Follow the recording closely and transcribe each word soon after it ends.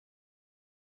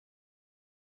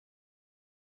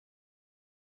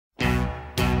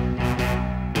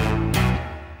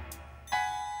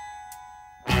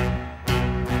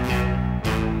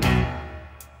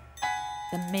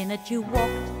The minute you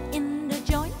walked in the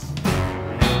joint,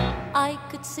 I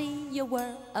could see you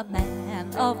were a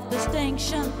man of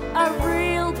distinction, a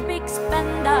real big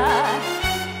spender,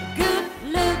 good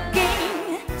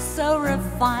looking, so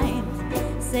refined.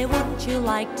 Say, wouldn't you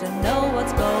like to know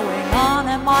what's going on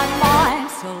in my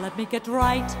mind? So let me get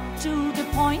right to the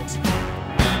point.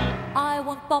 I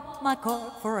won't pop my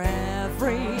cork for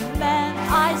every man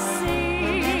I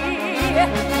see.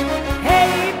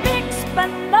 Hey, big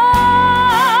spender,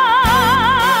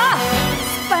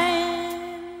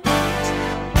 spend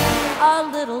a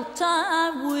little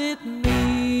time with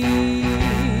me.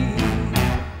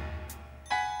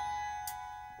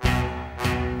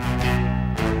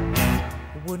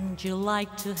 Wouldn't you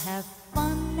like to have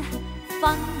fun,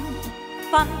 fun,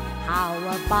 fun? How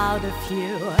about a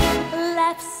few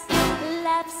laughs,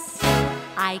 laughs?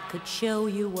 I could show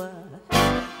you a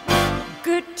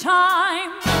good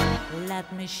time.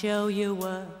 Let me show you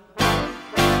a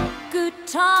good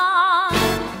time.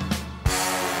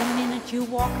 The minute you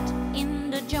walked in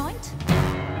the joint,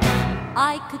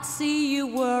 I could see you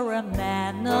were a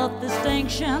man of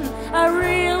distinction, a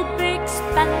real big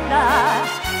spender,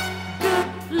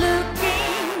 good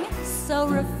looking, so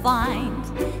refined.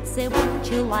 Say, wouldn't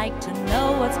you like to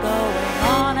know what's going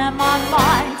on in my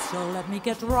mind? So let me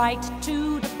get right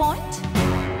to the point.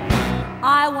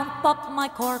 I won't pop my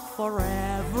cork for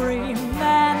every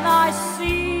man